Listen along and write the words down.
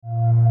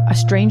a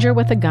stranger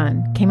with a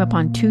gun came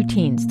upon two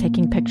teens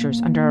taking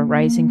pictures under a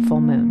rising full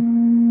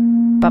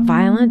moon. But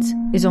violence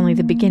is only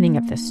the beginning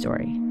of this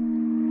story.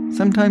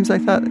 Sometimes I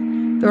thought,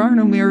 there are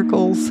no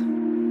miracles.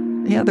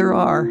 Yeah, there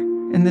are,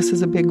 and this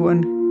is a big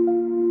one.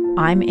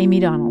 I'm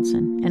Amy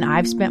Donaldson, and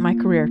I've spent my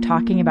career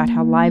talking about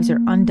how lives are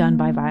undone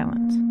by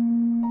violence.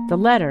 The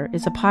Letter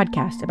is a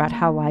podcast about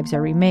how lives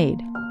are remade.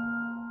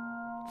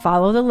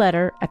 Follow The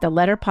Letter at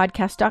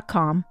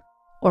theletterpodcast.com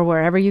or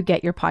wherever you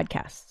get your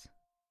podcasts.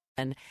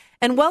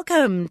 And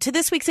welcome to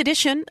this week's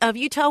edition of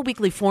Utah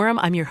Weekly Forum.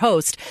 I'm your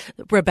host,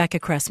 Rebecca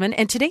Cressman.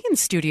 And today in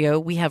studio,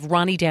 we have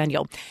Ronnie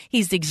Daniel.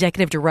 He's the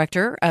executive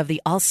director of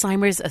the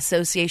Alzheimer's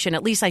Association,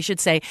 at least I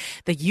should say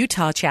the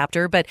Utah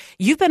chapter. But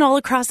you've been all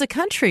across the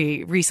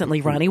country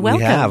recently, Ronnie. Welcome.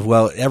 We have.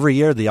 Well, every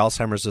year the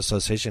Alzheimer's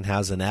Association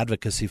has an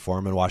advocacy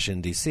forum in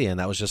Washington, D.C., and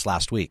that was just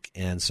last week.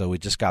 And so we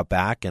just got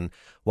back, and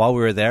while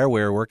we were there,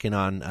 we were working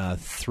on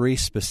three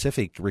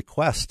specific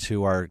requests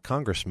to our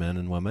congressmen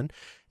and women,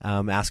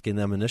 asking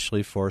them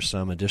initially for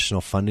some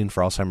additional funding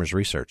for Alzheimer's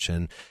research.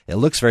 And it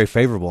looks very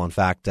favorable. In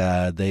fact,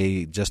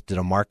 they just did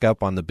a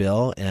markup on the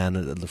bill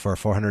and for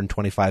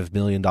 $425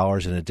 million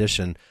in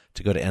addition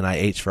to go to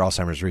NIH for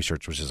Alzheimer's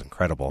research, which is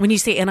incredible. When you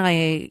say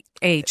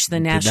NIH, the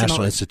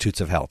National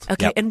Institutes of Health.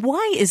 Okay, Yep. And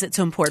why is it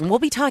so important? We'll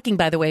be talking,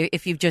 by the way,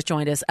 if you've just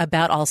joined us,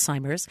 about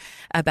Alzheimer's,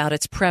 about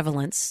its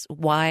prevalence,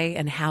 why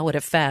and how it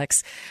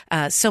affects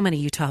so many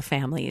Utah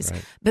families.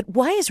 Right. But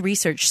why is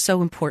research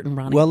so important,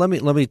 Ronnie? Well, let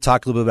me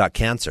talk a little bit about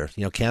cancer.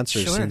 You know, cancer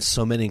has Sure. seen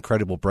so many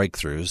incredible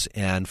breakthroughs,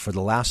 and for the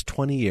last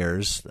 20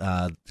 years,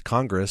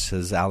 Congress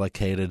has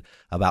allocated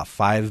about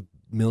 $5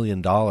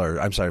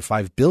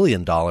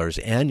 billion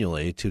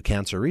annually to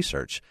cancer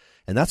research.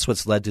 And that's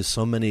what's led to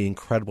so many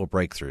incredible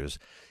breakthroughs.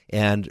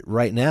 And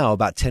right now,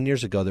 about 10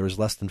 years ago, there was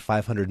less than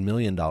 $500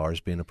 million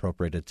being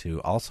appropriated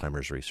to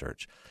Alzheimer's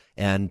research.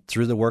 And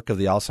through the work of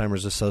the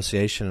Alzheimer's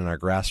Association and our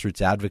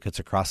grassroots advocates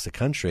across the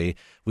country,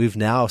 we've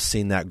now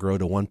seen that grow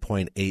to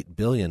 $1.8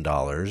 billion,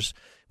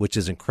 which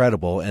is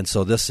incredible. And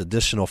so this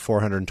additional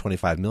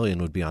 $425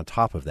 million would be on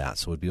top of that.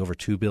 So it would be over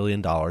 $2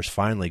 billion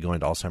finally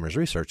going to Alzheimer's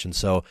research. And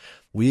so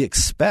we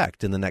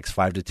expect in the next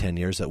 5 to 10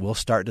 years that we'll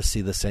start to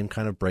see the same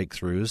kind of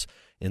breakthroughs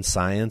in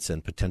science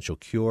and potential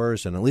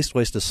cures and at least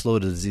ways to slow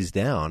the disease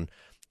down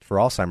for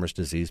Alzheimer's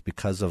disease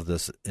because of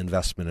this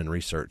investment in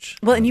research.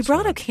 Well, and you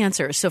brought up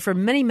cancer. So for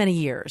many, many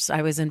years,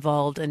 I was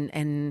involved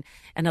in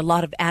a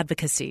lot of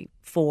advocacy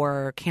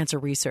for cancer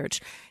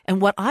research.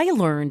 And what I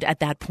learned at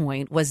that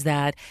point was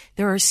that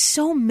there are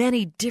so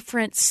many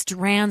different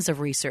strands of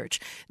research.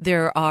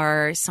 There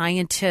are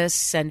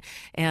scientists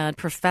and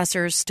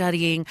professors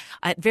studying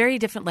at very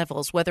different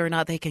levels whether or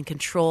not they can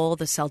control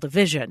the cell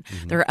division.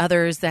 Mm-hmm. There are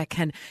others that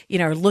can,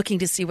 are looking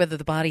to see whether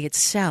the body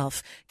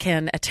itself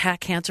can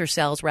attack cancer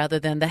cells rather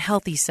than the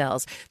healthy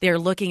cells. They're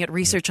looking at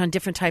research on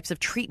different types of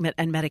treatment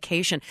and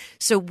medication.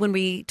 So when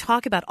we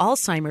talk about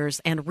Alzheimer's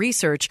and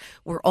research,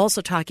 we're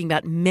also talking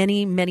about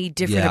many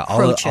different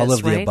approaches, all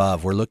of right? the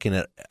above. We're looking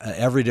at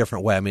every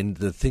different way. I mean,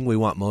 the thing we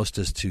want most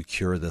is to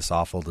cure this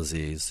awful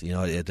disease.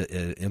 It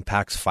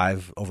impacts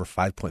over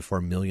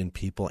 5.4 million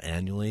people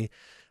annually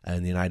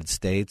in the United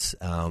States.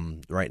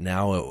 Right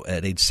now,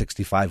 at age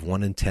 65,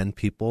 1 in 10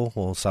 people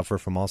will suffer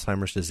from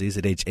Alzheimer's disease.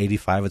 At age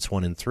 85, it's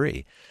 1 in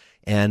 3.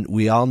 And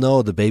we all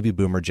know the baby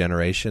boomer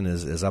generation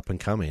is up and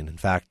coming. In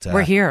fact,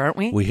 we're here, aren't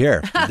we? We're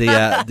here.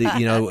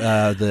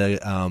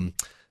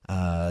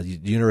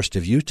 University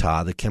of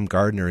Utah, the Kim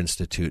Gardner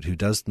Institute, who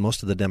does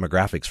most of the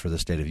demographics for the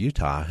state of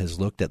Utah, has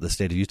looked at the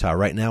state of Utah.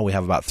 Right now, we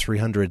have about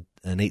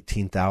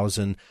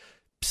 318,000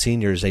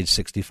 seniors age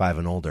 65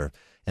 and older,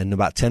 and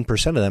about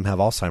 10% of them have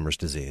Alzheimer's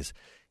disease.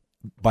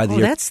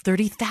 That's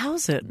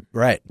 30,000.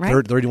 Right?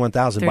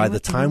 31,000. By the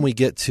time we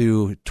get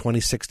to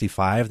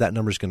 2065, that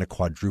number is going to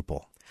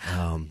quadruple.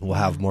 We'll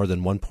have more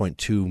than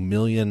 1.2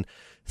 million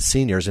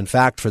seniors. In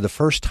fact, for the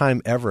first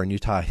time ever in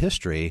Utah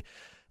history,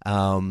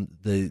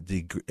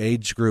 the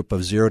age group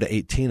of 0 to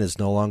 18 is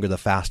no longer the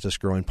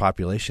fastest growing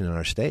population in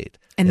our state.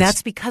 And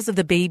that's because of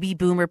the baby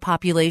boomer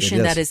population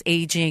that is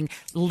aging,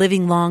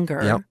 living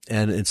longer. Yep.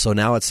 And so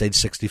now it's age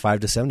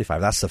 65 to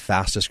 75. That's the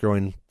fastest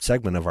growing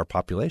segment of our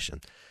population.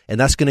 And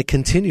that's going to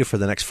continue for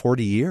the next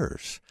 40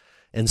 years.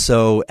 And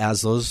so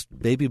as those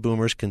baby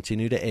boomers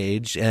continue to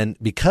age, and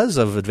because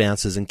of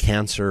advances in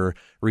cancer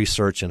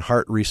research and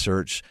heart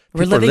research,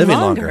 people are living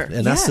longer.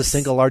 And that's the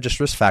single largest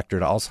risk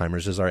factor to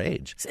Alzheimer's is our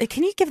age. So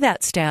can you give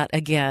that stat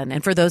again?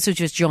 And for those who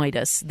just joined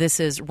us, this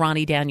is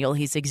Ronnie Daniel.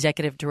 He's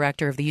executive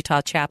director of the Utah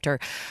chapter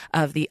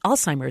of the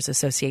Alzheimer's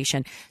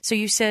Association. So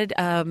you said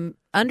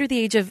under the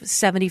age of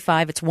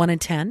 75, it's 1 in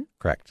 10?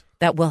 Correct.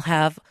 That will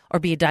have or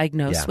be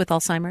diagnosed with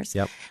Alzheimer's?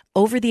 Yep.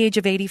 Over the age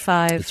of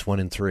 85? It's 1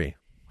 in 3.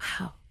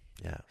 Wow.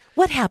 Yeah.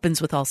 What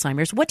happens with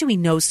Alzheimer's? What do we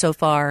know so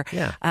far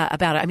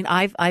about it? I mean,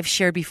 I've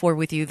shared before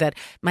with you that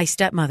my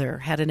stepmother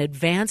had an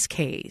advanced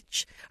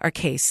case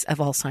of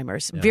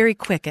Alzheimer's, very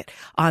quick at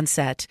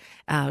onset,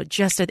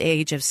 just at the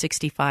age of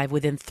 65.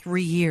 Within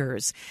 3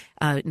 years,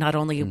 not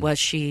only was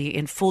she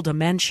in full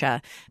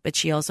dementia, but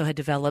she also had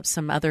developed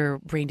some other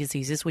brain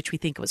diseases, which we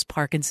think was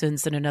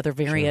Parkinson's and another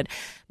variant,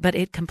 but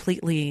it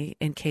completely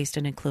encased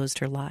and enclosed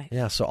her life.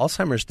 Yeah, so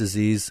Alzheimer's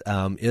disease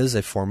is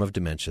a form of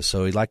dementia.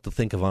 So we like to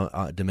think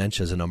of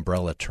dementia as an umbrella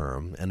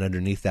term, and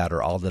underneath that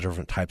are all the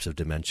different types of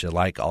dementia,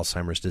 like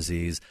Alzheimer's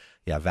disease.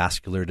 You have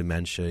vascular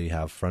dementia, you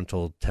have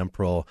frontal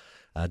temporal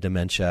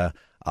dementia,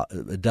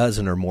 a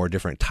dozen or more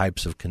different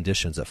types of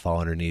conditions that fall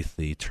underneath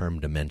the term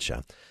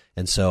dementia.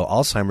 And so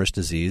Alzheimer's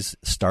disease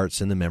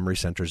starts in the memory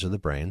centers of the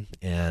brain,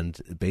 and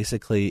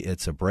basically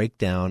it's a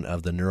breakdown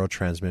of the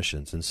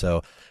neurotransmissions. And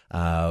so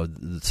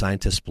the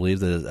scientists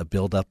believe that a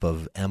buildup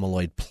of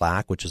amyloid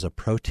plaque, which is a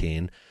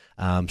protein,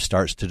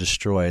 starts to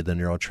destroy the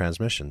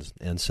neurotransmissions.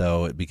 And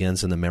so it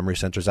begins in the memory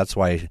centers. That's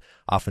why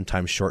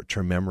oftentimes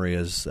short-term memory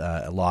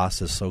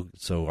loss is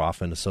so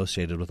often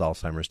associated with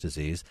Alzheimer's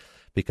disease,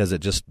 because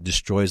it just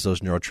destroys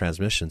those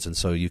neurotransmissions, and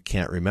so you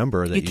can't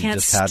remember that you can't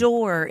just had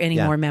store any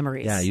more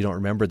memories. Yeah, you don't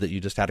remember that you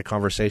just had a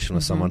conversation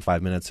with someone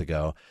 5 minutes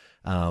ago.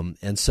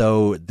 And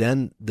so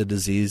then the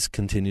disease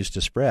continues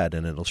to spread,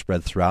 and it'll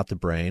spread throughout the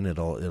brain.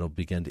 It'll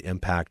begin to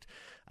impact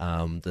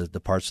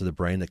the parts of the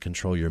brain that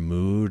control your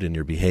mood and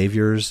your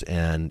behaviors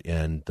and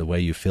the way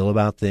you feel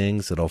about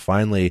things. It'll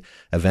finally,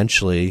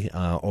 eventually,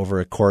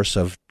 over a course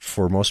of,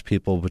 for most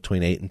people,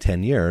 between 8 and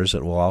 10 years,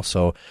 it will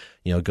also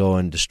go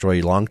and destroy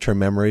long-term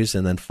memories,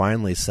 and then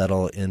finally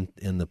settle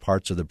in the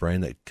parts of the brain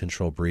that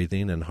control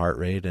breathing and heart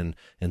rate and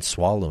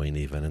swallowing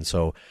even. And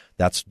so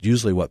that's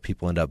usually what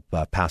people end up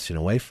passing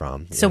away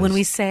from. So when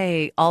we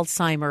say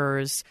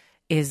Alzheimer's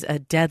is a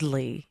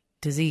deadly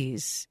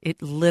disease, it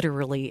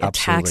literally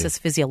attacks us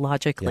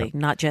physiologically,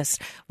 not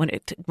just when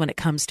it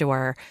comes to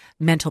our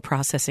mental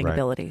processing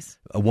abilities.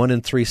 1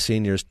 in 3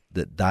 seniors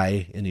that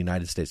die in the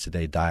United States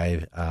today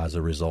die as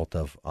a result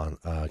of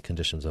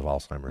conditions of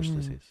Alzheimer's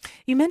disease.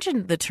 You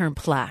mentioned the term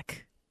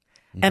plaque.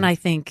 And I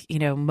think,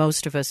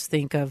 most of us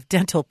think of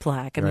dental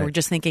plaque, and we're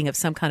just thinking of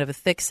some kind of a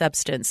thick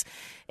substance.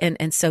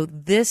 And so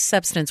this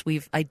substance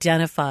we've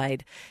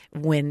identified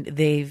when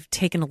they've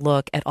taken a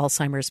look at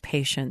Alzheimer's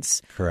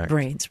patients'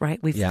 brains,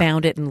 right? We've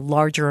found it in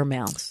larger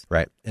amounts.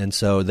 Right. And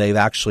so they've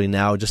actually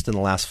now, just in the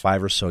last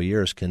 5 or so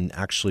years, can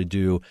actually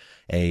do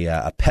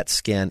a PET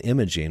scan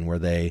imaging where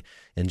they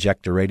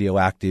inject a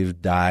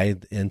radioactive dye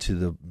into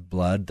the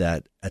blood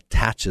that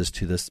attaches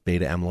to this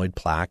beta amyloid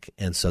plaque,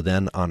 and so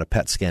then on a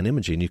PET scan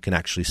imaging you can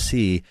actually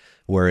see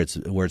where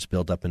it's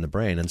built up in the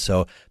brain. And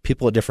so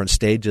people at different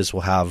stages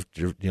will have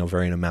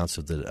varying amounts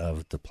of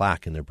the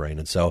plaque in their brain.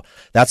 And so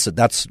that's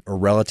a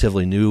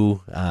relatively new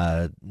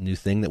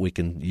thing that we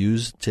can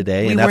use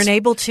today.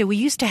 We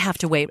used to have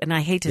to wait, and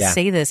I hate to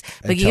say this,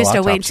 but you used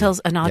to wait until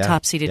an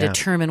autopsy to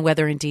determine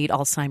whether indeed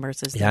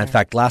Alzheimer's is there. Yeah, in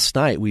fact, last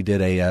night we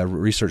did a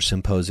research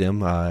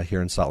symposium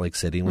here in Salt Lake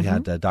City, and we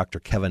had Dr.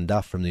 Kevin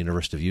Duff from the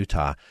University of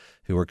Utah,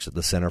 who works at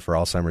the Center for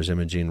Alzheimer's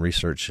Imaging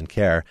Research and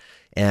Care.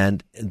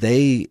 And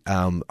they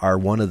are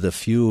one of the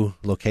few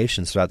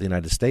locations throughout the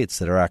United States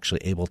that are actually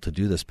able to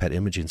do this PET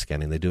imaging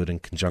scanning. They do it in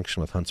conjunction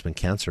with Huntsman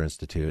Cancer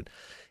Institute.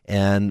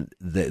 And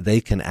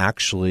they can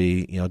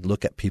actually,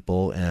 look at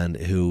people and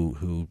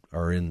who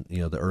are in,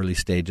 the early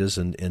stages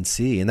and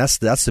see. And that's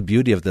the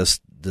beauty of this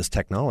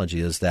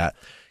technology, is that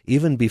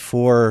even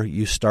before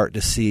you start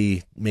to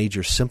see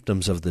major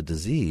symptoms of the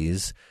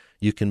disease,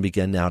 you can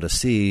begin now to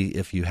see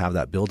if you have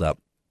that buildup.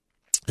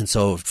 And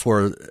so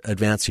for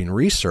advancing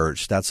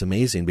research, that's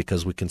amazing,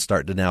 because we can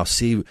start to now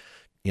see,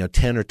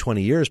 10 or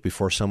 20 years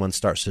before someone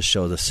starts to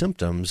show the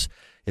symptoms,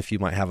 if you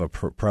might have a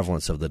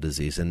prevalence of the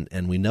disease.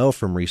 And we know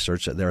from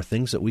research that there are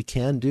things that we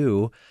can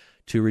do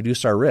to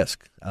reduce our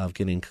risk of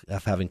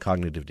having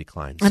cognitive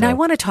decline. And I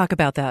want to talk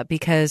about that,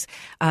 because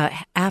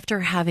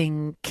after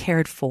having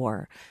cared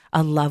for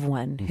a loved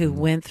one who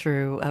went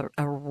through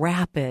a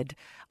rapid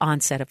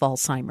onset of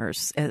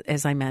Alzheimer's,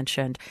 as I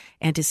mentioned,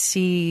 and to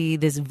see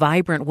this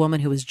vibrant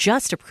woman who was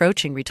just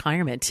approaching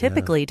retirement,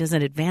 typically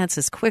doesn't advance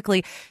as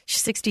quickly,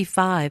 she's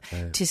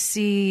 65, to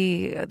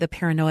see the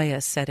paranoia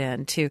set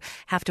in, to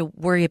have to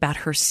worry about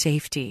her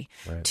safety,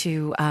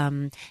 to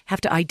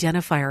have to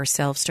identify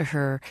ourselves to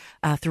her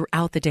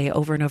throughout the day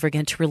over and over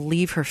again, to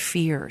relieve her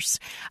fears,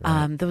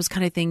 those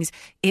kind of things.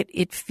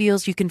 It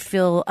feels, you can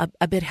feel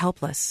a bit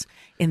helpless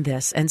in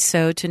this. And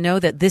so to know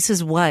that this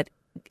is what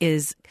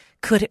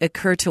could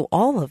occur to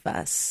all of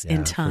us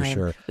in time. For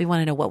sure. We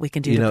want to know what we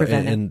can do to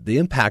prevent it. And the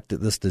impact that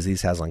this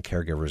disease has on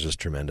caregivers is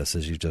tremendous,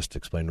 as you just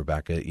explained,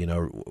 Rebecca.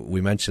 We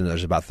mentioned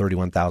there's about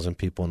 31,000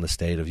 people in the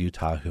state of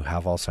Utah who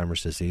have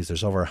Alzheimer's disease.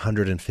 There's over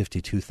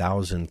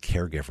 152,000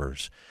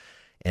 caregivers.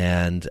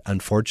 And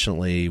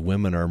unfortunately,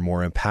 women are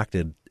more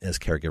impacted as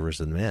caregivers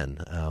than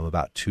men.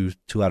 About two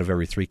out of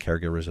every 3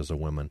 caregivers is a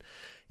woman.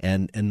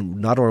 And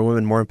not only are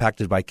women more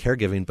impacted by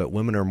caregiving, but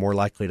women are more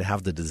likely to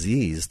have the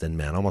disease than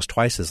men, almost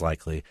twice as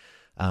likely.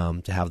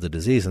 to have the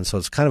disease. And so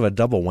it's kind of a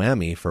double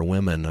whammy for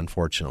women,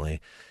 unfortunately.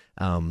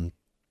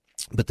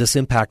 But this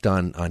impact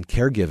on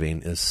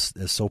caregiving is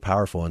so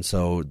powerful. And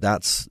so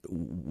that's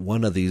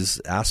one of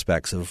these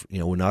aspects of, we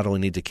not only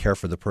need to care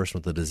for the person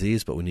with the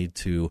disease, but we need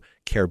to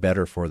care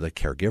better for the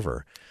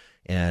caregiver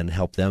and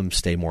help them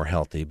stay more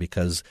healthy,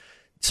 because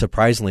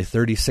surprisingly,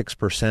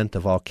 36%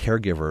 of all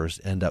caregivers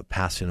end up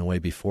passing away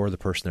before the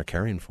person they're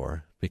caring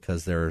for,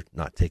 because they're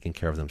not taking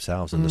care of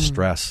themselves, and the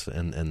stress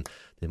and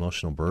the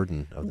emotional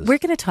burden of this. We're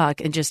going to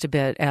talk in just a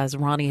bit, as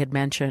Ronnie had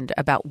mentioned,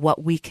 about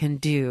what we can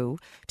do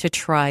to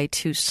try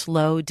to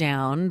slow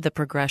down the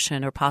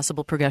progression or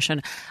possible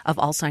progression of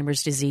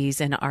Alzheimer's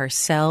disease in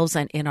ourselves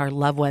and in our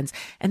loved ones.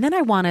 And then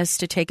I want us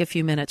to take a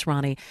few minutes,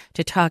 Ronnie,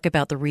 to talk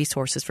about the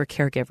resources for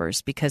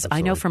caregivers, because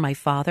Absolutely. I know for my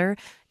father,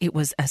 it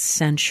was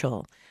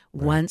essential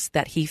once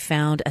that he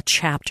found a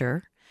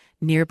chapter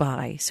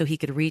nearby so he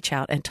could reach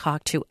out and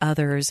talk to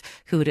others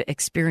who had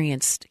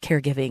experienced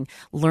caregiving,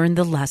 learn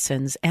the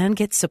lessons, and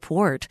get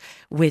support,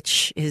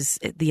 which is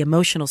the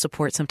emotional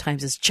support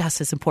sometimes is just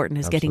as important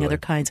as getting other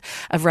kinds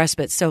of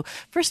respite. So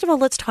first of all,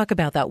 let's talk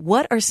about that.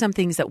 What are some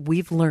things that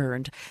we've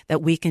learned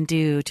that we can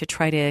do to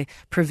try to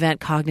prevent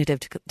cognitive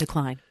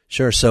decline?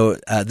 Sure. So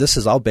this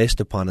is all based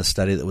upon a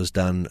study that was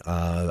done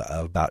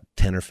about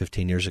 10 or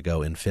 15 years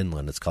ago in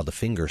Finland. It's called the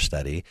FINGER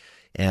study.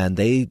 And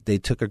they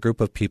took a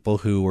group of people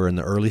who were in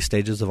the early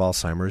stages of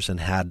Alzheimer's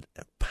and had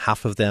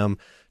half of them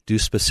do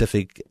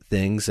specific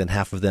things and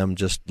half of them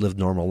just live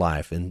normal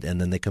life. And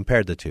then they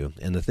compared the two.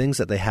 And the things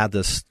that they had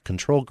this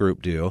control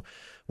group do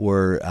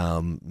were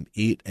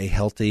eat a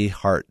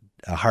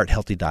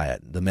heart-healthy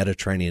diet. The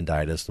Mediterranean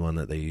diet is the one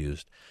that they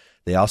used.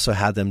 They also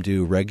had them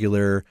do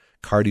regular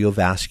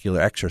cardiovascular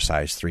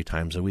exercise 3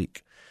 times a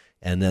week.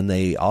 And then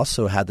they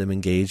also had them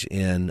engage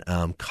in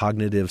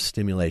cognitive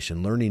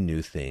stimulation, learning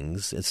new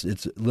things. It's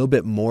a little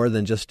bit more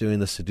than just doing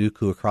the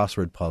Sudoku or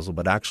crossword puzzle,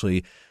 but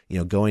actually,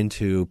 going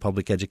to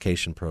public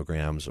education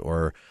programs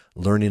or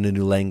learning a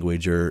new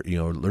language or,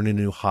 learning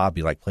a new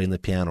hobby like playing the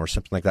piano or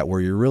something like that, where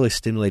you're really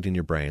stimulating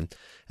your brain.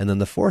 And then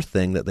the fourth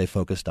thing that they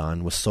focused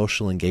on was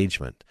social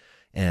engagement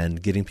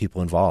and getting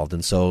people involved.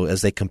 And so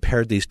as they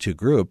compared these two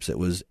groups, it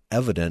was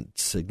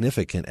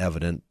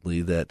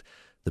significantly that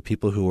the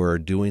people who are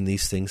doing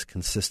these things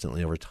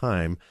consistently over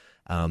time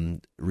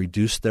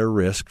reduced their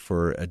risk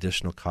for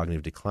additional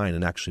cognitive decline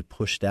and actually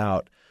pushed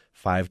out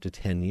 5 to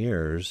 10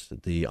 years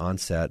the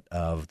onset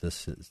of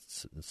this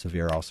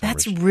severe Alzheimer's.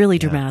 That's really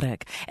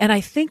dramatic. And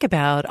I think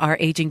about our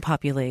aging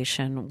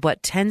population.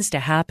 What tends to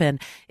happen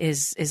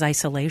is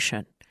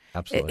isolation.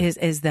 Absolutely.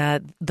 Is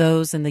that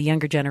those in the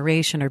younger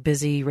generation are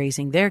busy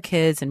raising their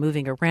kids and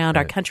moving around.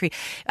 Our country,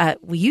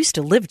 we used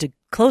to live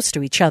close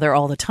to each other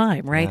all the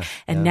time, right? Yeah,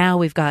 and now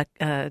we've got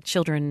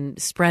children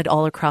spread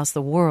all across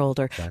the world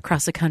or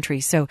across the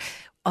country. So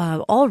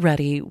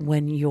already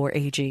when you're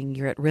aging,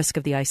 you're at risk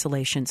of the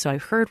isolation. So I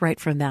heard right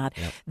from that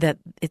that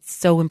it's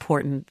so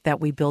important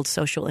that we build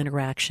social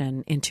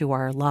interaction into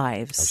our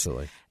lives.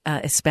 Absolutely.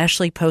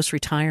 Especially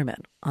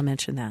post-retirement. I'll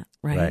mention that,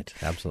 right? Right,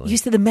 absolutely. You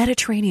said the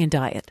Mediterranean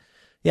diet.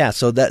 Yeah,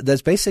 so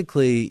that's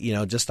basically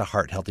just a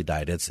heart healthy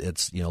diet.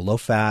 It's low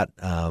fat,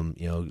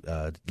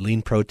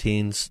 lean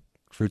proteins,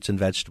 fruits and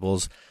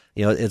vegetables.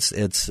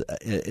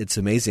 It's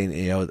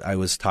amazing. I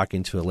was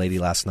talking to a lady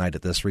last night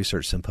at this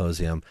research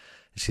symposium.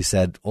 She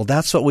said, "Well,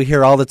 that's what we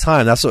hear all the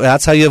time.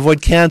 That's how you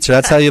avoid cancer.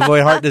 That's how you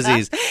avoid heart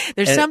disease."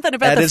 There's something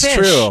about the fish.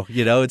 And it's true.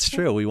 It's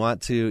true. We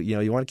want to,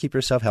 you want to keep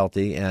yourself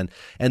healthy, and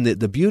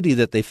the beauty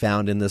that they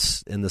found in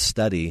the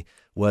study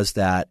was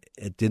that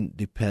it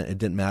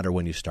didn't matter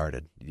when you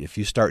started. If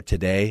you start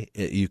today,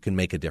 you can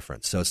make a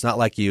difference. So it's not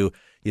like you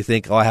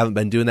think, I haven't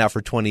been doing that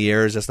for 20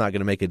 years. It's not going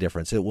to make a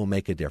difference. It will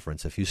make a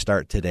difference if you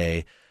start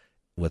today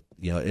with,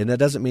 and it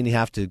doesn't mean you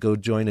have to go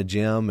join a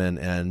gym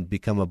and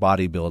become a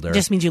bodybuilder. It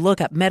just means you look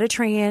up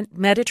Mediterranean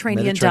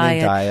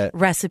diet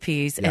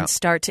recipes and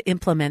start to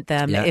implement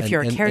them if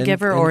you're a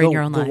caregiver or in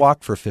your own life.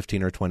 Walk for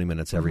 15 or 20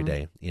 minutes every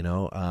day,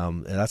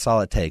 and that's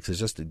all it takes. It's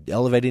just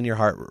elevating your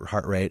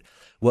heart rate.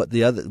 What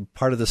the other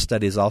part of the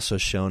study has also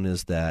shown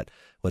is that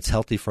what's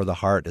healthy for the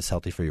heart is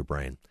healthy for your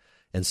brain.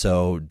 And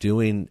so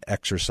doing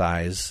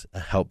exercise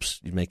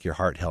helps you make your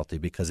heart healthy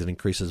because it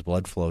increases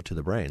blood flow to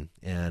the brain.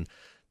 And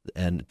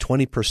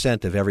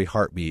 20% of every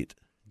heartbeat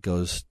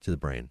goes to the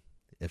brain,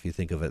 if you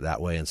think of it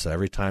that way. And so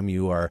every time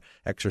you are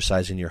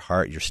exercising your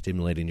heart, you're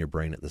stimulating your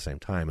brain at the same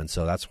time. And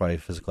so that's why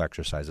physical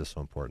exercise is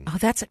so important. Oh,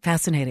 that's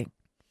fascinating.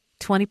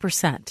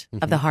 20%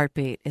 of the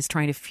heartbeat is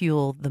trying to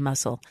fuel the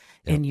muscle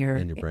in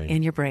your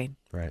brain.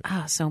 Right.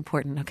 Ah, so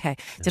important. Okay.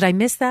 Yeah. Did I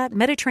miss that?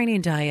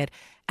 Mediterranean diet,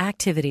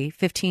 activity,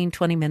 15,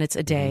 20 minutes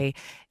a day,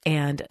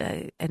 and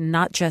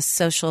not just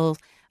social,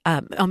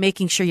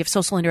 making sure you have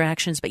social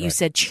interactions, but you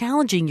said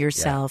challenging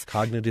yourself. Yeah.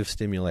 Cognitive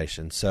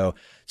stimulation. So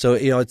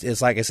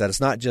it's like I said, it's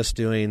not just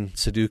doing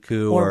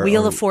Sudoku or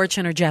Wheel of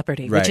Fortune or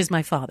Jeopardy, which is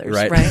my father's,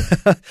 right?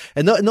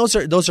 and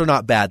those are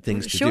not bad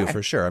things to do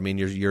for sure. I mean,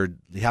 you're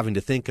having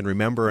to think and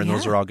remember, and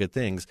those are all good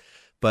things.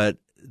 But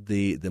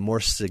the more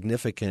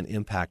significant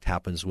impact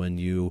happens when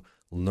you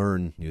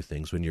learn new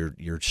things, when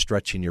you're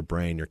stretching your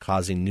brain, you're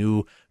causing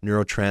new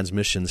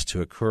neurotransmissions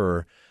to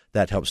occur.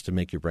 That helps to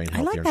make your brain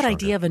healthier. I like and that stronger.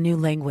 idea of a new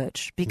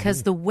language,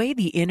 because the way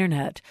the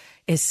internet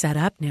is set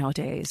up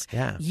nowadays,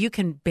 you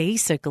can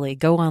basically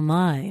go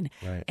online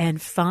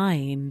and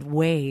find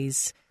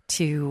ways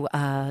to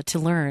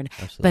learn.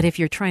 Absolutely. But if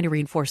you're trying to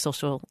reinforce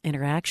social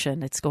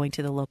interaction, it's going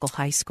to the local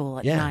high school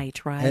at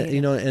night, right?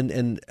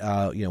 And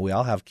we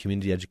all have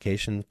community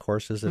education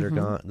courses that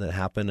are that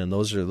happen, and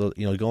those are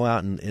go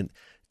out and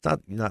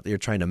it's not that you're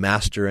trying to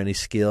master any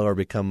skill or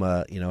become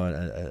a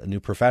new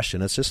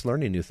profession. It's just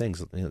learning new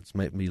things. It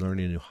might be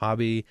learning a new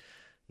hobby.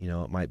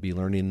 It might be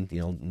learning,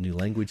 new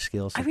language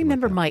skills. I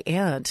remember my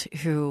aunt,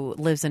 who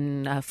lives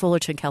in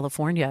Fullerton,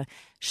 California.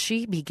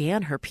 She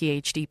began her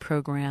PhD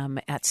program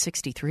at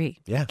 63.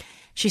 Yeah.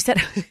 She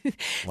said,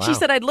 she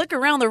said, I'd look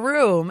around the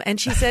room,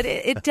 and she said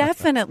it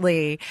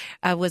definitely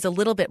was a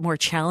little bit more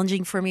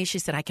challenging for me. She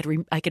said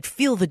I could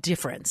feel the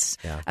difference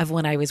of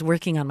when I was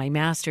working on my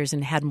master's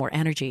and had more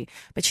energy.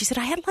 But she said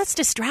I had less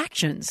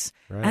distractions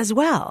as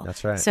well.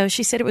 That's right. So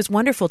she said it was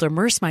wonderful to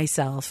immerse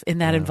myself in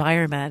that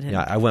environment. And,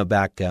 I went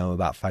back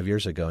about 5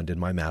 years ago and did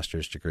my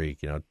master's degree,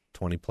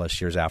 20 plus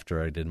years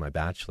after I did my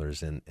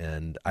bachelor's.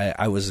 And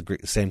I was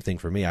same thing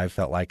for me. I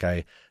felt like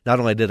not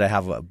only did I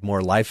have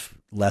more life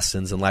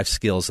lessons and life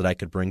skills that I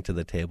could bring to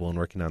the table and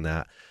working on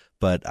that,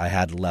 but I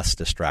had less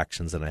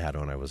distractions than I had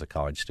when I was a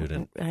college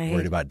student,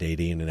 worried about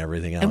dating and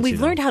everything else. And we've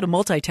learned how to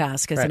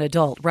multitask as an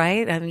adult,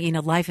 right? I mean,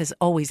 life has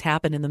always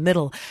happened in the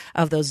middle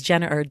of those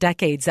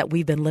decades that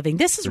we've been living.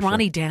 This is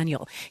Ronnie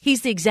Daniel.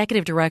 He's the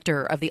executive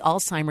director of the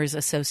Alzheimer's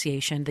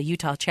Association, the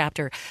Utah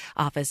chapter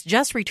office,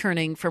 just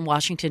returning from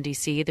Washington,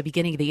 D.C. At the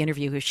beginning of the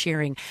interview, he was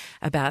sharing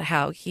about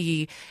how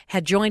he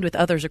had joined with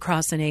others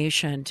across the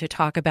nation to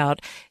talk about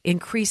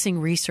increasing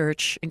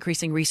research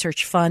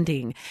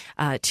funding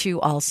to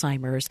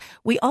Alzheimer's.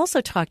 We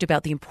also talked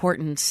about the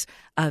importance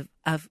of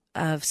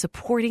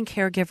supporting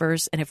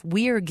caregivers, and if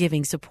we are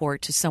giving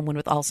support to someone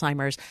with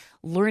Alzheimer's,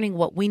 learning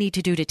what we need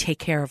to do to take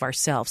care of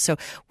ourselves. So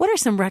what are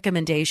some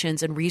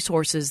recommendations and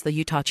resources the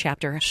Utah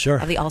chapter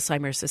of the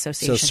Alzheimer's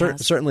Association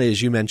has? Certainly,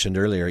 as you mentioned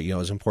earlier, it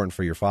was important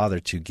for your father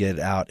to get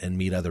out and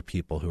meet other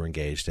people who are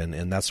engaged,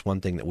 and that's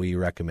one thing that we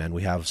recommend.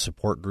 We have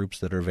support groups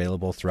that are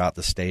available throughout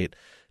the state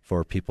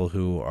for people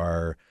who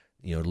are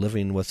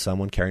living with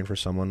someone, caring for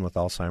someone with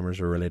Alzheimer's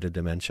or related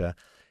dementia.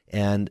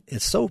 And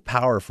it's so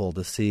powerful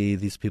to see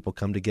these people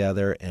come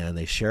together and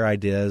they share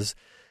ideas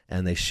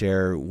and they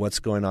share what's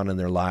going on in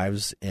their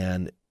lives.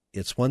 And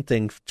it's one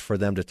thing for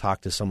them to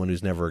talk to someone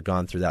who's never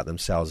gone through that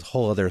themselves, a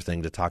whole other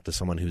thing to talk to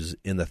someone who's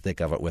in the thick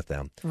of it with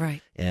them.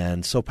 Right.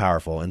 And so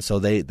powerful. And so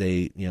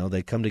they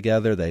come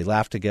together, they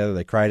laugh together,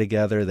 they cry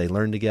together, they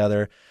learn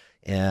together.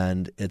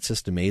 And it's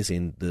just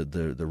amazing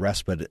the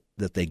respite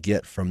that they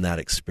get from that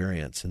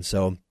experience. And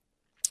so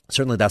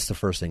certainly that's the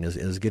first thing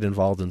is get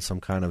involved in some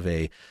kind of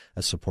a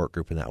support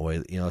group in that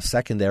way.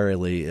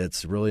 Secondarily,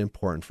 it's really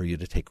important for you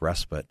to take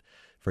respite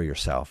for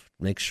yourself.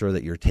 Make sure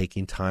that you're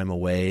taking time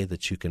away,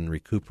 that you can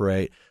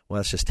recuperate. Well,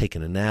 it's just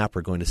taking a nap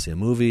or going to see a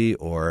movie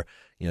or,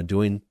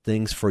 doing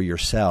things for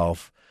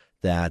yourself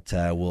that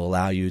will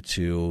allow you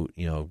to,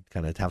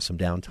 kind of have some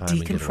downtime.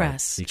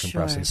 Decompress. And decompress.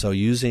 Sure. And so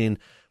using,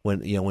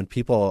 when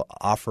people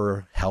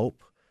offer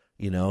help,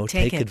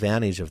 take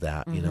advantage of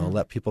that. Mm-hmm.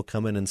 Let people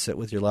come in and sit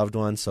with your loved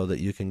one so that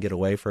you can get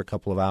away for a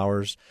couple of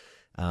hours.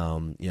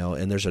 And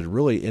there's a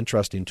really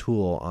interesting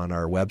tool on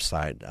our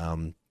website.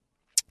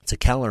 It's a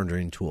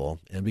calendaring tool.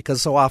 And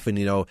because so often,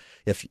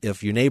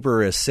 if your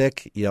neighbor is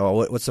sick,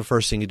 what's the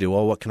first thing you do?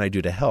 Well, what can I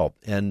do to help?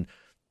 And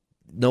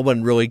no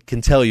one really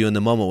can tell you in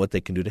the moment what they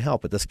can do to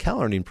help. But this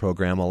calendaring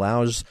program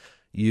allows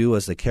you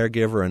as the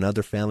caregiver and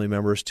other family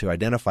members to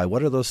identify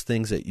what are those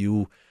things that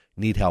you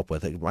need help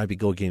with. It might be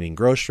go getting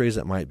groceries.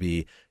 It might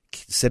be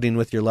sitting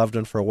with your loved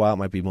one for a while. It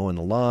might be mowing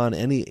the lawn,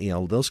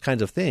 those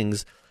kinds of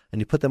things.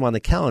 And you put them on the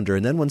calendar.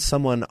 And then when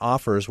someone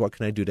offers, what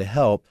can I do to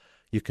help?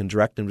 You can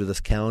direct them to this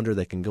calendar.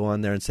 They can go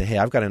on there and say, hey,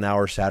 I've got an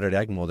hour Saturday.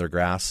 I can mow their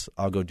grass.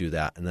 I'll go do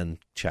that. And then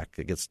check.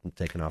 It gets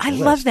taken off the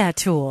list. I love that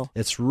tool.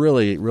 It's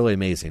really, really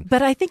amazing.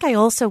 But I think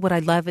what I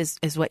love is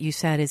what you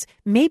said is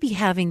maybe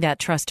having that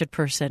trusted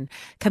person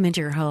come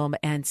into your home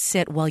and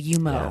sit while you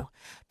mow.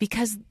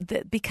 Because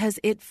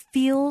it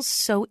feels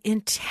so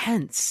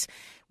intense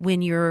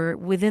when you're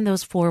within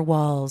those four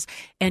walls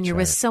and you're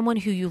with someone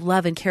who you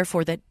love and care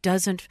for that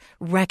doesn't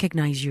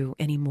recognize you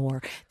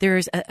anymore.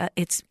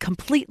 It's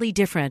completely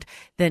different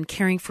than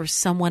caring for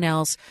someone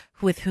else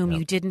with whom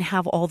you didn't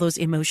have all those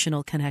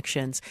emotional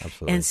connections.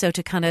 Absolutely. And so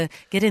to kind of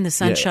get in the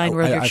sunshine,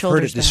 roll your shoulders I've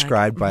heard it back.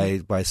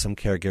 described by some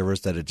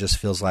caregivers that it just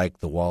feels like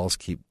the walls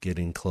keep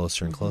getting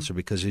closer and closer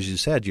because, as you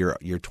said, you're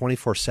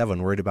 24/7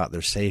 worried about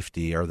their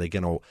safety. Are they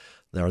going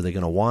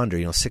to wander?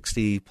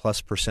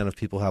 60+% of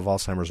people who have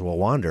Alzheimer's will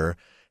wander.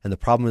 And the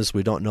problem is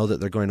we don't know that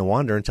they're going to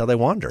wander until they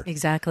wander.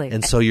 Exactly.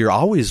 And so you're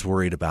always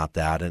worried about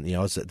that. And,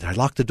 did I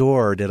lock the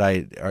door? Or did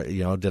I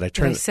turn? Did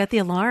I set the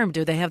alarm?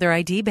 Do they have their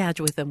ID badge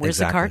with them? Where's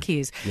the car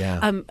keys?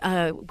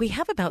 Yeah. We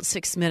have about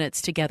 6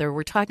 minutes together.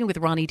 We're talking with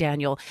Ronnie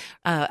Daniel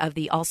of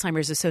the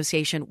Alzheimer's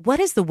Association. What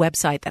is the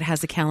website that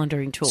has the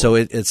calendaring tool? So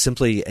it's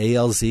simply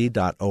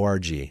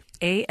alz.org.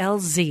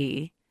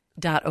 alz.org.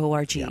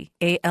 Yeah.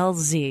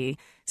 ALZ.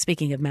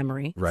 Speaking of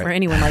memory, right. For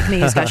anyone like me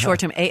who's got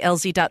short-term,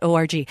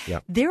 alz.org.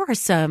 Yep. There are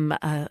some,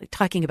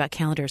 talking about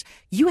calendars,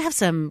 you have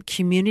some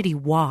community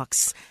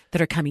walks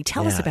that are coming.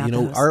 Tell us about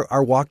those.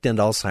 Our Walk to End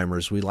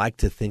Alzheimer's, we like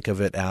to think of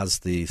it as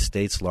the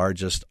state's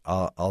largest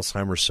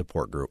Alzheimer's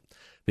support group,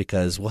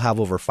 because we'll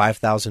have over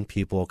 5,000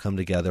 people come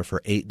together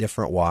for 8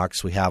 different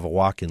walks. We have a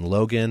walk in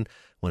Logan,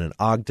 one in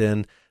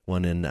Ogden,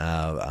 one in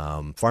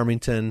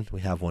Farmington.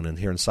 We have one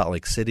here in Salt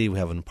Lake City. We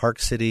have one in Park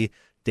City,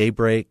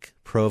 Daybreak,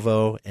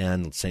 Provo,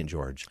 and St.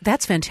 George.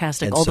 That's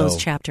fantastic, and all those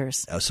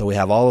chapters. So we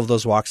have all of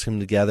those walks coming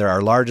together.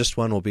 Our largest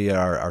one will be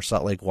our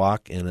Salt Lake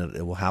Walk, and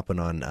it will happen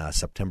on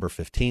September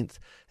 15th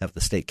at the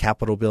State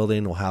Capitol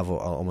building. We'll have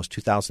almost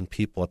 2,000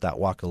 people at that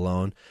walk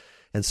alone.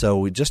 And so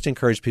we just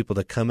encourage people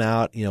to come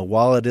out.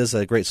 While it is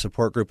a great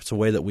support group, it's a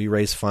way that we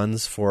raise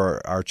funds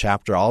for our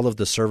chapter. All of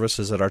the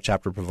services that our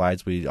chapter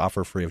provides, we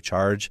offer free of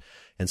charge.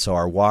 And so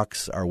our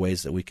walks are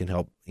ways that we can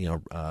help,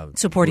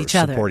 support each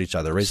other,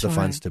 raise the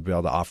funds to be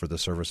able to offer the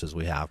services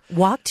we have.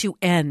 Walk to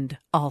End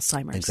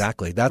Alzheimer's.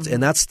 Exactly.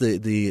 That's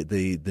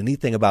the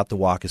neat thing about the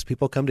walk is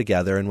people come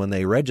together, and when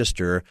they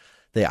register,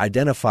 they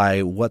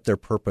identify what their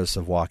purpose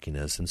of walking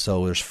is. And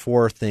so there's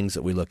 4 things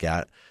that we look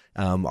at.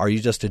 Are you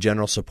just a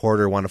general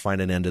supporter, want to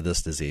find an end to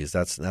this disease?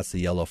 That's the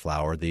yellow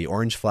flower. The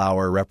orange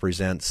flower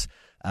represents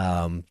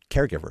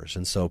caregivers,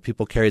 and so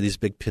people carry these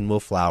big pinwheel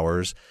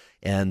flowers.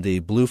 And the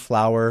blue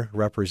flower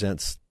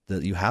represents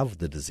that you have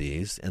the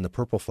disease, and the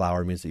purple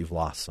flower means that you've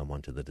lost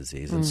someone to the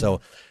disease. And so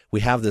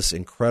we have this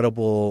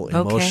incredible,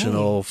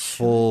 emotional,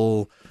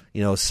 full,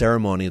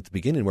 ceremony at the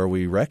beginning where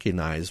we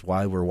recognize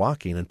why we're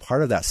walking. And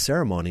part of that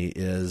ceremony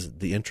is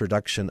the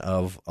introduction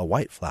of a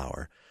white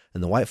flower,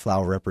 and the white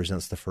flower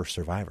represents the first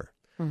survivor.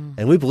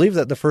 And we believe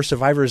that the first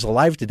survivor is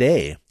alive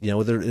today,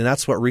 and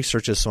that's what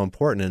research is so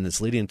important, and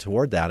it's leading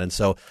toward that. And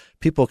so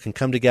people can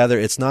come together.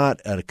 It's not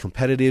a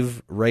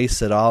competitive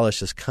race at all. It's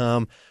just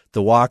come.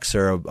 The walks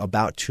are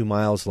about 2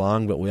 miles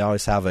long, but we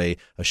always have a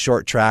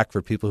short track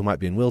for people who might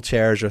be in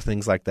wheelchairs or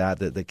things like that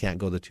can't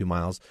go the 2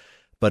 miles.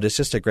 But it's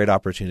just a great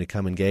opportunity to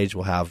come engage.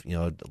 We'll have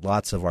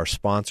lots of our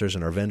sponsors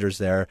and our vendors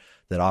there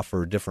that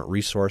offer different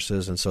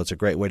resources, and so it's a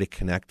great way to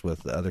connect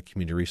with other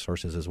community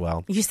resources as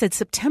well. You said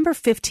September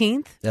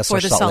 15th for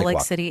the Salt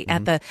Lake City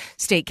at the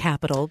state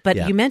capitol, but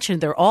you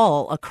mentioned they're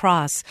all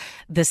across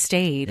the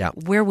state. Yeah.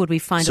 Where would we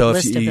find a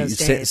list of those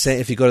days?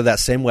 If you go to that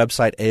same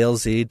website,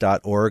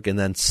 alz.org, and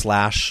then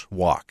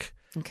 /walk.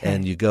 Okay.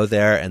 And you go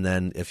there, and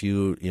then if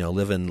you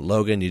live in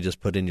Logan, you just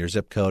put in your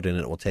zip code, and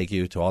it will take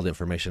you to all the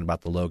information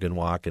about the Logan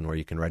Walk and where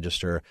you can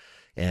register.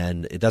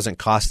 And it doesn't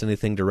cost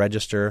anything to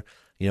register.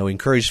 We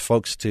encourage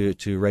folks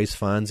to raise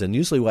funds, and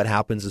usually what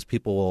happens is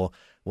people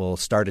will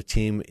start a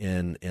team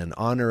in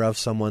honor of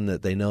someone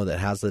that they know that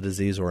has the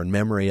disease, or in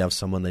memory of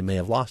someone they may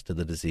have lost to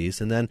the disease.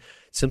 And then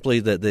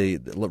simply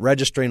the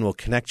registering will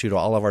connect you to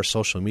all of our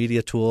social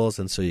media tools,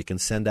 and so you can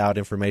send out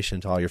information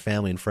to all your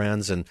family and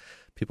friends, and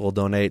people will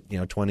donate,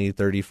 $20, $30,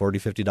 $40,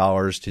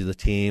 $50 to the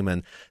team,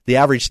 and the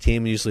average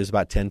team usually is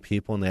about 10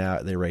 people,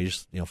 and they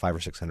raise $500 or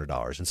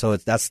 $600, and so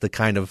that's the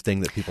kind of thing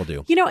that people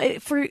do.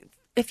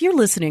 If you're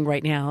listening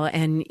right now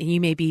and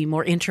you may be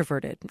more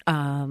introverted,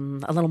 a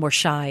little more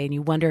shy, and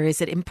you wonder,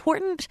 is it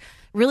important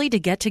really to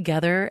get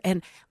together?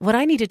 And what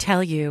I need to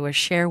tell you or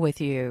share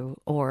with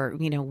you or,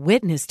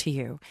 witness to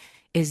you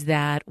is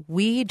that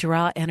we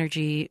draw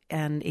energy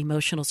and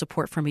emotional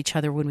support from each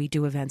other when we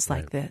do events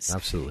like this.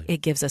 Absolutely.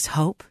 It gives us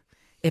hope.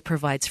 It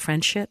provides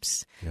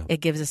friendships. Yeah.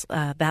 It gives us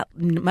that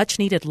much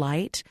needed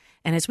light.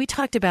 And as we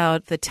talked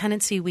about the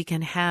tendency we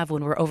can have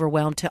when we're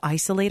overwhelmed to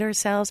isolate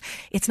ourselves,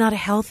 it's not a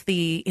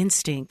healthy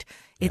instinct.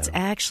 It's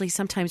actually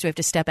sometimes we have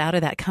to step out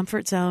of that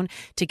comfort zone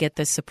to get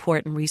the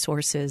support and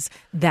resources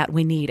that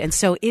we need. And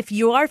so if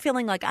you are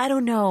feeling like, I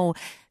don't know,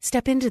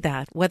 step into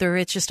that, whether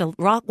it's just a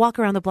walk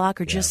around the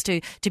block or just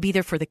to be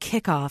there for the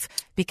kickoff,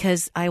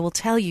 because I will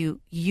tell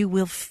you, you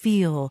will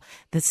feel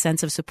the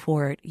sense of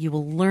support. You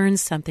will learn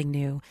something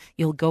new.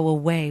 You'll go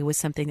away with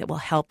something that will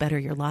help better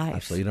your life.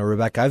 Absolutely.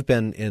 Rebecca, I've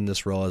been in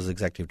this role as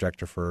executive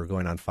director for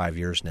going on 5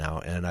 years now,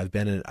 and I've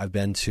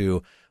been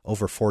to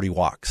over 40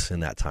 walks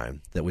in that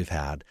time that we've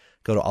had.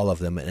 Go to all of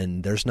them,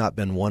 and there's not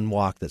been one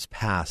walk that's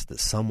passed that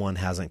someone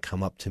hasn't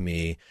come up to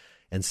me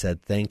and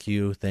said, thank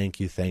you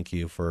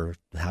for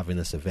having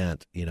this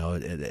event.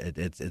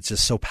 It's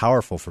just so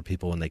powerful for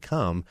people when they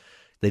come.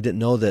 They didn't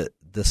know that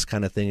this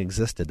kind of thing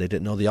existed. They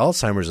didn't know the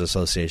Alzheimer's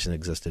Association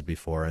existed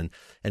before.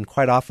 And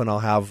quite often I'll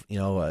have,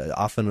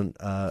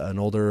 an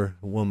older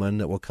woman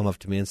that will come up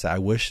to me and say, I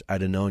wish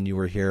I'd have known you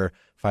were here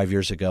 5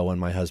 years ago when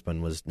my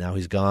husband was, now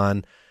he's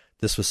gone.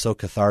 this was so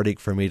cathartic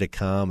for me to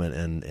come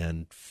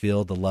and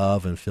feel the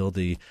love and feel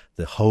the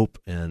hope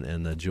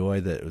and the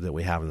joy that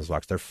we have in those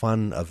walks. They're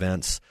fun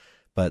events,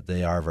 but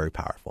they are very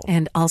powerful.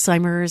 And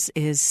Alzheimer's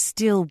is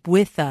still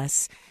with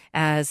us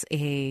as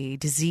a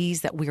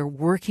disease that we are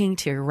working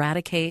to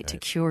eradicate, to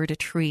cure, to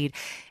treat.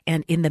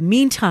 And in the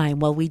meantime,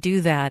 while we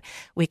do that,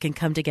 we can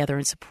come together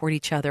and support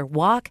each other.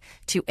 Walk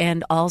to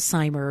End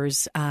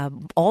Alzheimer's.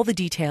 All the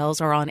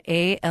details are on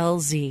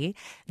alz.org.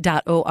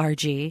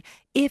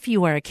 If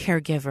you are a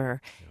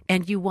caregiver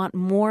and you want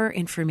more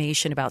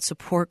information about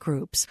support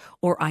groups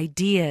or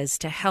ideas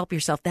to help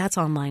yourself, that's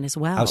online as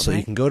well. Absolutely. Right?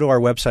 You can go to our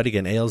website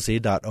again,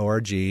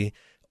 alz.org.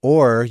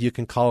 Or you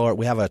can call,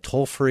 we have a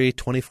toll-free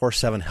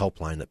 24/7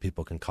 helpline that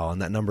people can call, and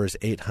that number is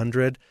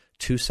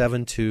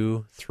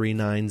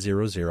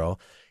 800-272-3900.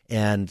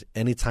 And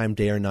anytime,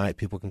 day or night,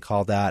 people can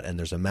call that, and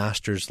there's a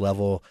master's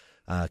level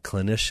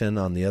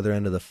clinician on the other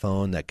end of the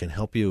phone that can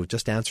help you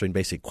just answering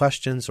basic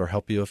questions or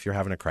help you if you're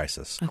having a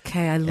crisis.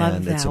 Okay, I love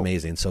and that. It's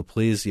amazing. So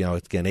please,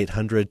 again,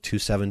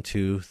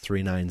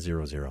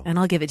 800-272-3900. And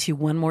I'll give it to you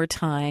one more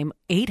time,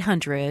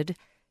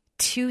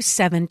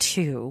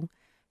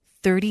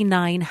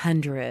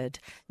 800-272-3900.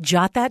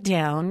 Jot that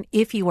down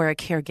if you are a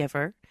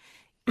caregiver.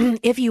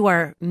 If you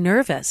are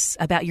nervous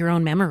about your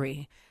own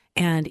memory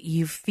and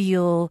you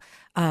feel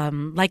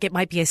like it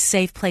might be a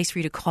safe place for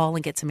you to call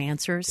and get some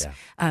answers,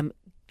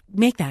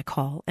 make that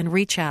call and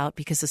reach out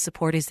because the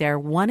support is there.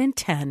 1 in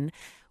 10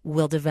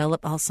 will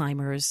develop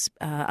Alzheimer's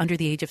under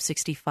the age of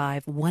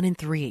 65, 1 in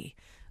 3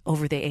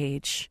 over the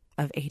age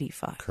of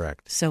 85.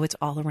 Correct. So it's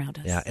all around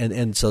us. Yeah,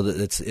 and so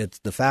it's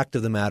the fact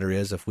of the matter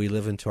is if we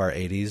live into our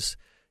 80s,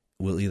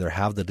 we'll either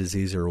have the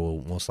disease or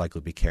we'll most likely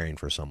be caring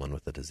for someone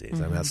with the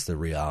disease. I mean, that's the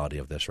reality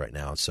of this right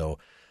now. So,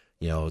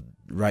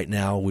 right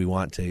now we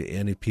want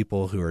any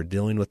people who are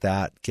dealing with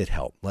that, get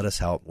help. Let us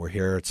help. We're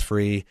here. It's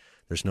free.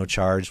 There's no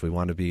charge. We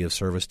want to be of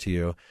service to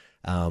you.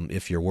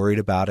 If you're worried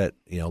about it,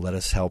 let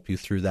us help you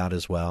through that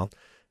as well.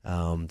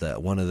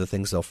 One of the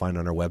things they'll find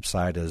on our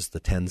website is the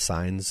 10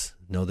 signs,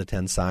 know the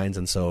 10 signs.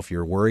 And so if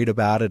you're worried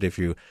about it, if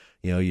you're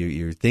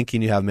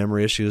thinking you have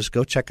memory issues,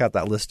 go check out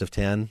that list of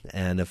 10.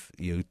 And if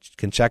you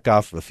can check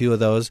off a few of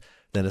those,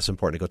 then it's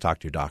important to go talk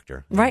to your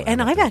doctor. Right.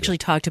 And I've actually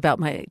talked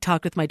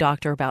with my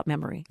doctor about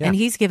memory. Yeah. And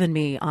he's given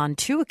me on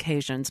 2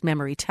 occasions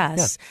memory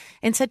tests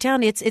and said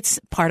down it's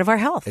part of our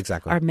health.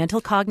 Exactly. Our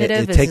mental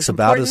cognitive It takes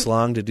about important. as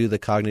long to do the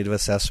cognitive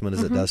assessment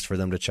as it does for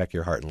them to check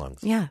your heart and lungs.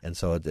 Yeah. And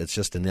so it's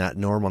just a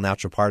normal,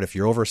 natural part. If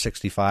you're over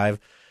 65,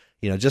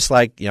 just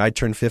like, I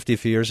turned 50 a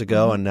few years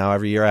ago and now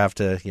every year I have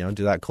to,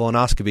 do that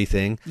colonoscopy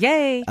thing.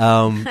 Yay.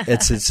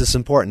 It's just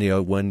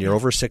important, when you're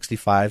over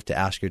 65 to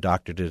ask your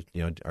doctor to,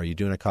 are you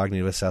doing a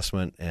cognitive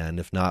assessment?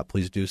 And if not,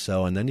 please do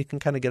so. And then you can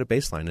kind of get a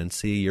baseline and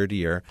see year to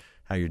year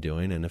how you're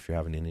doing and if you're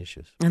having any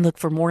issues. And look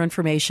for more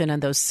information on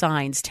those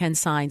signs, 10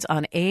 signs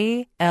on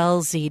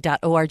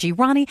alz.org.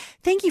 Ronnie,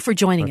 thank you for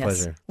joining My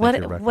us.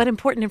 pleasure. What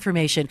important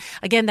information.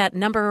 Again, that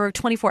number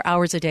 24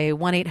 hours a day,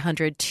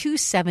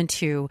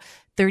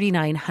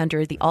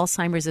 1-800-272-3900, the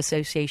Alzheimer's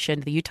Association,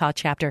 the Utah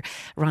chapter.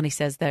 Ronnie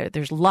says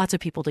there's lots of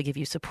people to give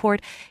you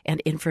support and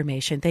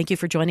information. Thank you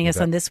for joining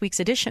us on this week's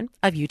edition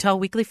of Utah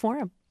Weekly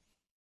Forum.